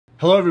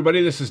Hello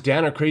everybody, this is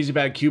Dan, our Crazy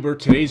Bad Cuber.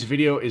 Today's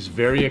video is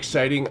very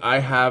exciting. I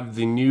have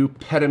the new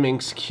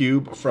Petaminx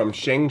cube from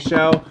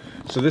ShengShou.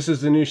 So this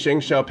is the new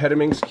ShengShou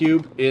Petaminx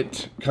cube.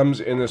 It comes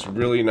in this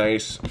really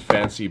nice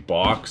fancy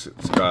box.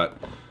 It's got,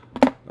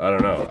 I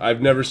don't know,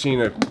 I've never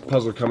seen a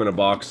puzzle come in a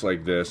box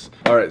like this.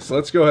 Alright, so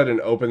let's go ahead and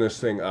open this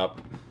thing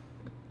up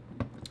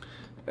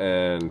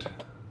and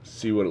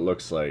see what it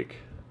looks like.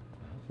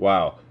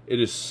 Wow, it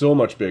is so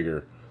much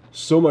bigger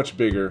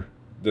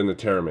than the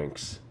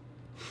Petaminx.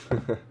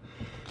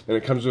 And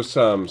it comes with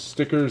some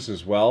stickers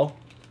as well.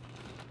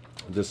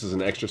 This is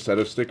an extra set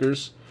of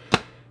stickers.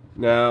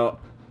 Now,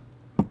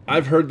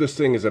 I've heard this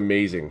thing is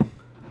amazing.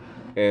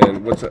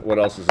 And what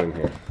else is in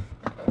here?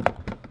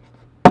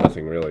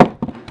 Nothing really.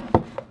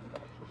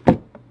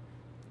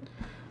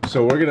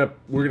 So we're gonna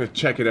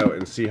check it out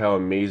and see how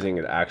amazing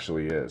it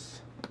actually is.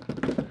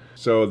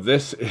 So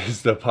this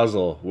is the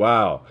puzzle.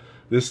 Wow,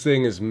 this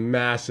thing is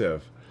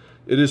massive.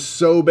 It is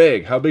so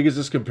big. How big is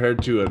this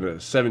compared to a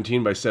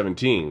 17 by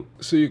 17?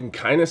 So you can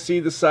kind of see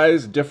the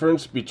size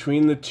difference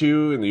between the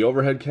two in the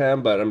overhead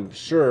cam, but I'm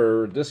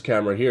sure this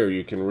camera here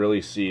you can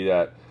really see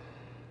that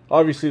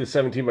obviously the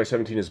 17 by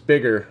 17 is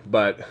bigger,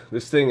 but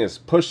this thing is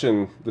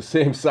pushing the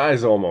same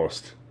size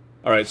almost.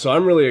 Alright, so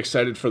I'm really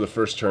excited for the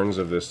first turns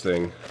of this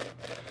thing.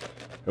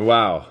 And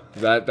wow,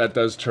 that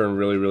does turn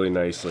really, really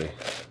nicely.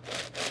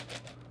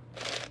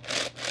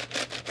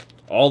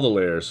 All the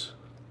layers.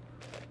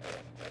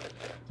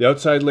 The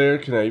outside layer,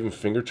 can I even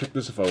finger trick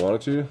this if I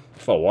wanted to?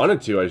 If I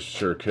wanted to, I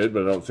sure could,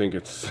 but I don't think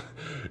it's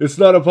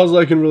not a puzzle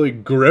I can really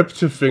grip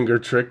to finger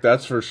trick,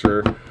 that's for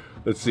sure.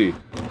 Let's see.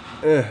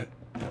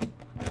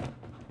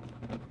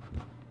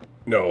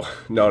 No.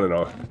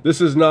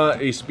 This is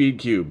not a speed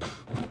cube.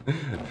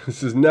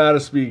 This is not a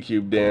speed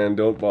cube, Dan,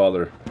 don't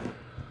bother.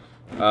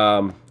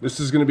 This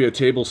is going to be a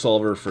table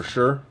solver for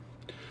sure.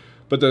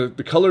 But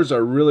the colors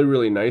are really,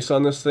 really nice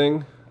on this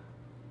thing.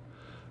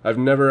 I've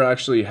never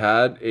actually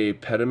had a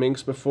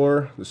Petaminx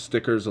before. The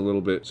sticker's a little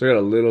bit, so I got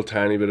a little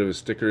tiny bit of a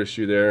sticker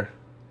issue there.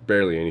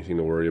 Barely anything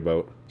to worry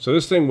about. So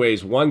this thing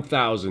weighs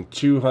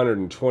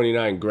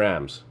 1,229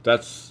 grams.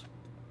 That's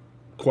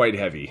quite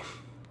heavy.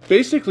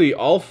 Basically,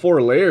 all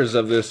four layers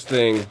of this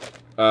thing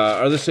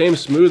are the same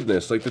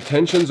smoothness. Like the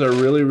tensions are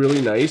really,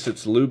 really nice.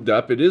 It's lubed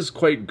up. It is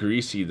quite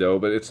greasy though,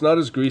 but it's not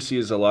as greasy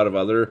as a lot of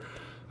other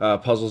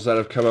puzzles that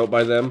have come out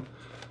by them.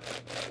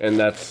 And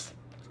that's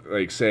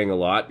like saying a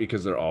lot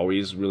because they're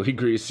always really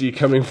greasy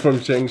coming from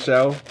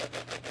ShengShou.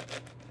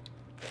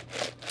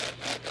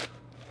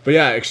 But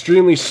yeah,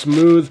 extremely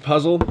smooth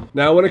puzzle.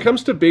 Now when it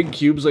comes to big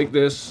cubes like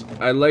this,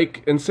 I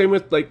like, and same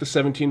with like the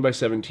 17 by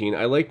 17,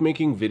 I like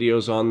making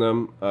videos on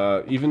them,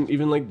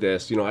 even like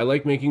this, you know, I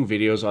like making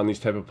videos on these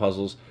type of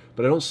puzzles,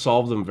 but I don't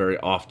solve them very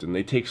often.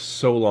 They take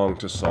so long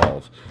to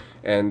solve.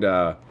 And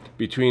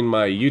between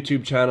my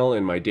YouTube channel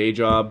and my day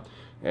job,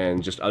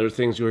 and just other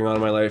things going on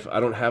in my life, I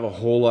don't have a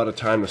whole lot of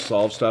time to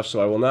solve stuff,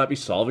 so I will not be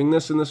solving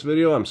this in this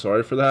video. I'm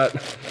sorry for that.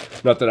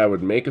 Not that I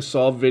would make a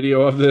solved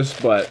video of this,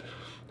 but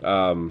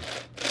I'm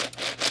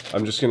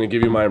just going to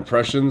give you my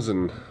impressions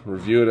and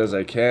review it as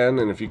I can.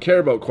 And if you care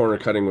about corner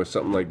cutting with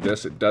something like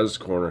this, it does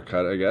corner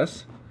cut, I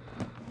guess.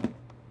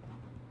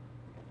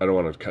 I don't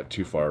want to cut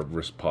too far,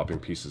 risk popping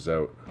pieces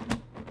out.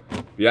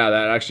 Yeah,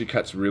 that actually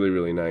cuts really,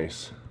 really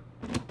nice.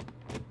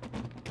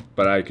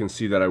 But I can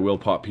see that I will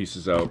pop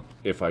pieces out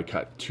if I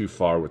cut too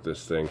far with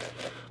this thing.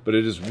 But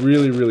it is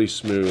really, really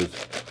smooth.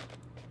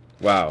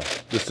 Wow,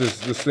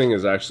 this thing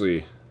is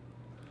actually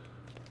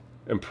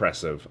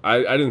impressive.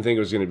 I didn't think it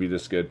was going to be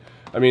this good.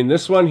 I mean,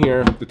 this one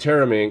here, the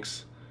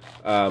Petaminx,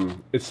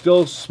 it's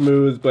still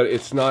smooth, but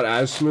it's not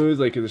as smooth.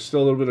 Like there's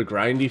still a little bit of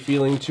grindy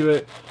feeling to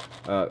it.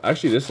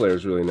 Actually, this layer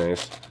is really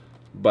nice.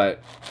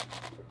 But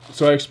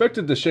so I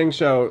expected the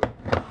ShengShou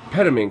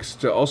Petaminx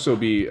to also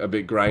be a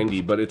bit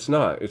grindy, but it's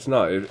not. It's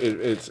not.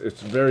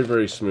 It's very,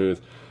 very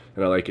smooth,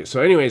 and I like it.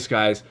 So anyways,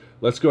 guys,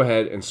 let's go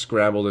ahead and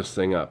scramble this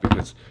thing up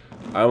because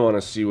I want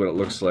to see what it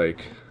looks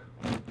like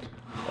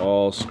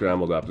all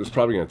scrambled up. This is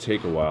probably going to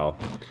take a while.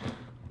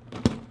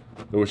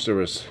 I wish there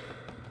was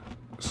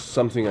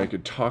something I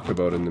could talk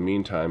about in the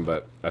meantime,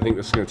 but I think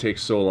this is going to take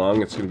so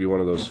long, it's going to be one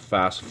of those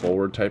fast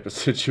forward type of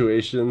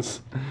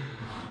situations.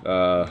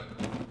 But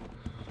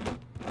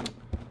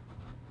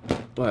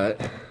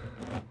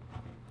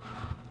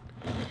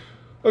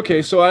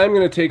okay, so I'm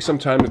going to take some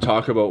time to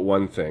talk about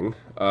one thing,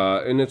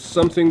 and it's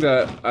something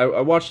that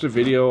I watched a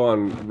video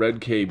on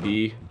Red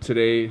KB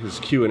today, his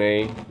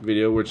Q&A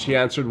video, which he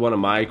answered one of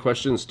my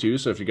questions too,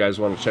 so if you guys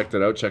want to check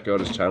that out, check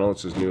out his channel,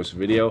 it's his newest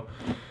video.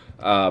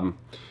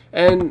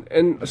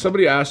 And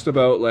somebody asked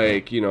about,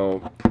 like, you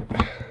know,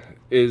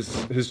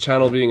 is his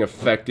channel being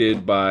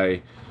affected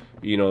by,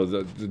 you know,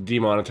 the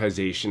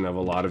demonetization of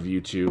a lot of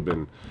YouTube,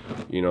 and,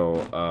 you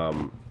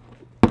know,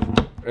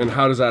 and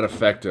how does that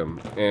affect him?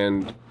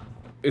 And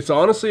it's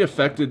honestly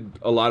affected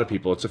a lot of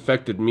people. It's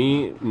affected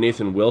me.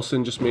 Nathan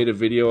Wilson just made a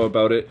video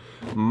about it.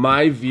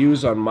 My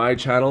views on my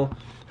channel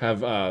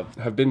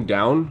have been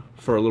down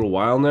for a little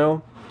while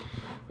now.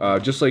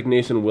 Just like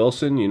Nathan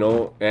Wilson, you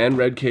know, and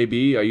Red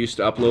KB, I used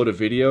to upload a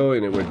video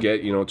and it would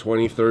get, you know,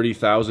 20,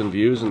 30,000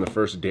 views in the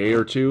first day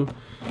or two.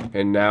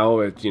 And now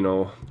it, you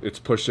know, it's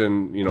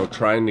pushing, you know,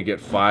 trying to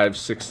get 5,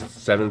 6,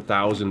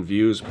 7,000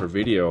 views per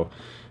video.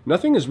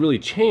 Nothing has really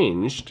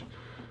changed.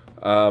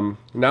 Now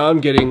I'm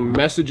getting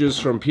messages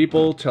from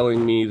people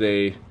telling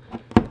me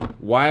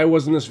why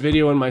wasn't this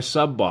video in my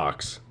sub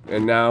box?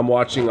 And now I'm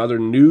watching other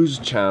news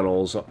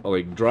channels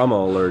like Drama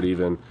Alert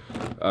even,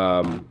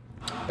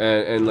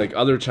 and like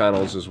other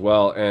channels as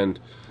well, and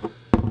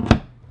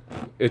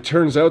it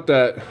turns out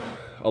that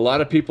a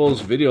lot of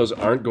people's videos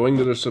aren't going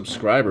to their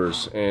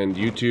subscribers, and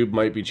YouTube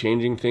might be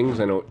changing things.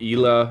 I know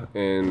Ela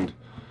and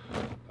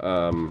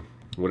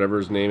whatever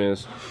his name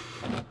is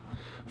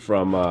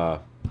from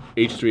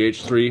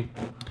H3H3,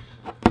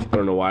 I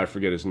don't know why I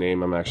forget his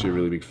name, I'm actually a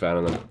really big fan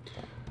of them,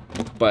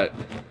 but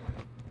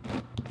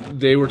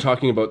they were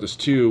talking about this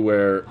too,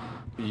 where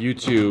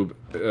YouTube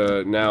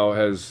now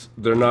has,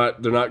 they're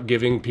not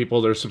giving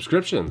people their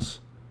subscriptions.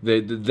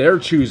 They're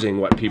choosing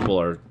what people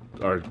are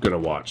gonna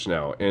watch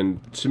now,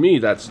 and to me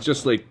that's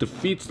just like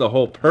defeats the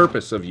whole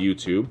purpose of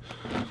YouTube.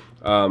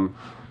 On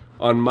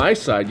my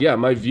side, yeah,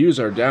 my views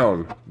are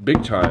down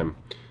big time,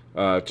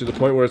 to the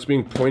point where it's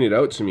being pointed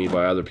out to me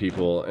by other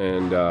people,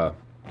 and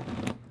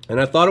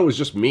I thought it was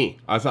just me.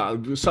 I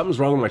thought something's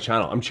wrong with my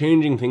channel. I'm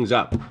changing things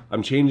up.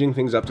 I'm changing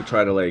things up to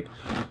try to like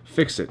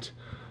fix it.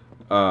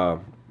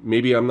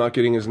 Maybe I'm not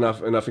getting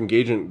enough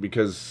engagement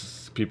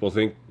because people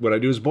think what I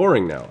do is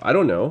boring now. I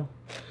don't know.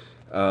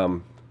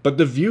 But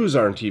the views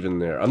aren't even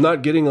there. I'm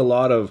not getting a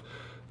lot of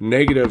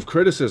negative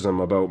criticism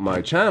about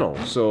my channel.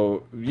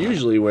 So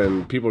usually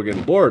when people are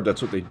getting bored,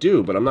 that's what they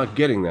do, but I'm not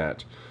getting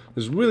that.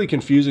 It's really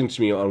confusing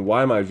to me on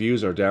why my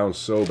views are down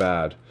so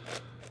bad.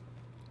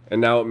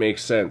 And now it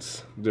makes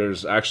sense.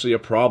 There's actually a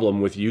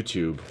problem with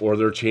YouTube, or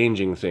they're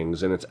changing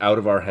things and it's out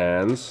of our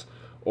hands,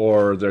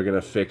 or they're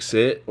gonna fix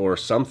it or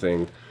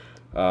something.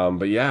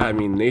 But yeah, I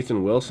mean,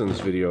 Nathan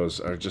Wilson's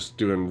videos are just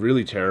doing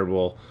really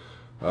terrible.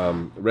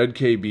 Red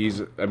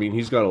KB's, I mean,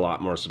 he's got a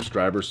lot more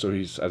subscribers, so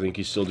I think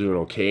he's still doing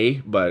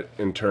okay, but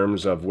in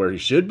terms of where he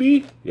should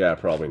be, yeah,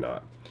 probably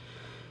not.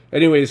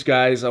 Anyways,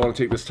 guys, I want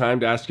to take this time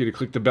to ask you to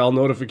click the bell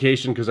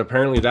notification, because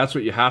apparently that's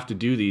what you have to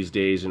do these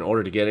days in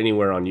order to get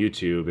anywhere on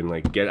YouTube and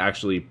like get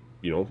actually,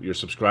 you know, your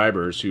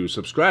subscribers who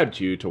subscribe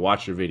to you to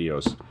watch your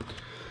videos.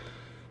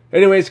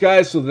 Anyways,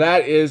 guys, so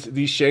that is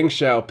the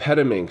ShengShou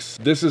Petaminx.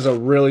 This is a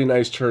really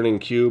nice turning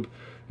cube,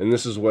 and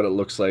this is what it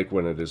looks like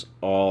when it is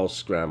all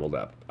scrambled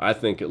up. I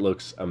think it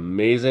looks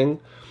amazing.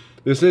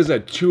 This is a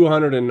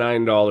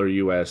 $209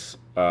 US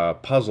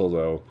puzzle,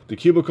 though. The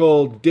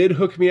Cubicle did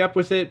hook me up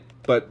with it,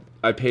 but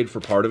I paid for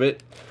part of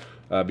it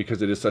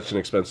because it is such an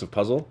expensive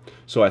puzzle.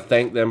 So I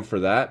thank them for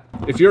that.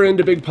 If you're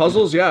into big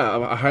puzzles, yeah,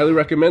 I highly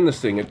recommend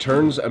this thing. It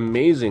turns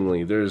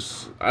amazingly.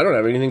 I don't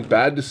have anything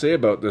bad to say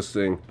about this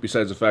thing,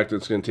 besides the fact that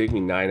it's going to take me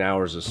 9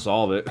 hours to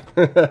solve it.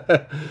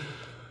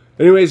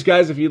 Anyways,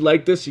 guys, if you'd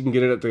like this, you can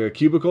get it at the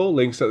Cubicle.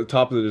 Links at the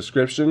top of the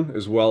description,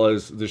 as well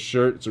as the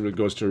shirt. So it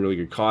goes to a really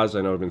good cause. I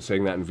know I've been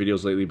saying that in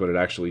videos lately, but it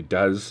actually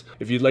does.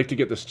 If you'd like to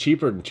get this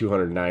cheaper than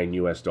 $209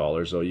 US,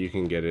 though, you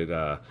can get it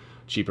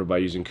cheaper by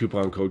using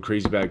coupon code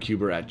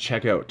CrazyBadCuber at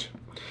checkout.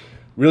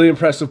 Really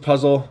impressive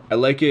puzzle. I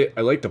like it.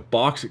 I like the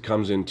box it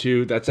comes in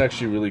too. That's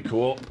actually really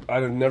cool.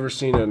 I've never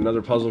seen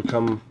another puzzle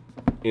come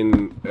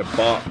in a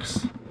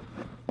box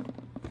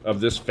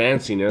of this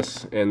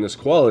fanciness and this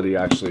quality,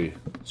 actually.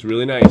 It's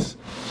really nice.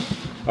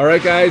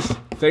 Alright, guys,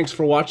 thanks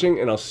for watching,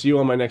 and I'll see you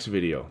on my next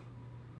video.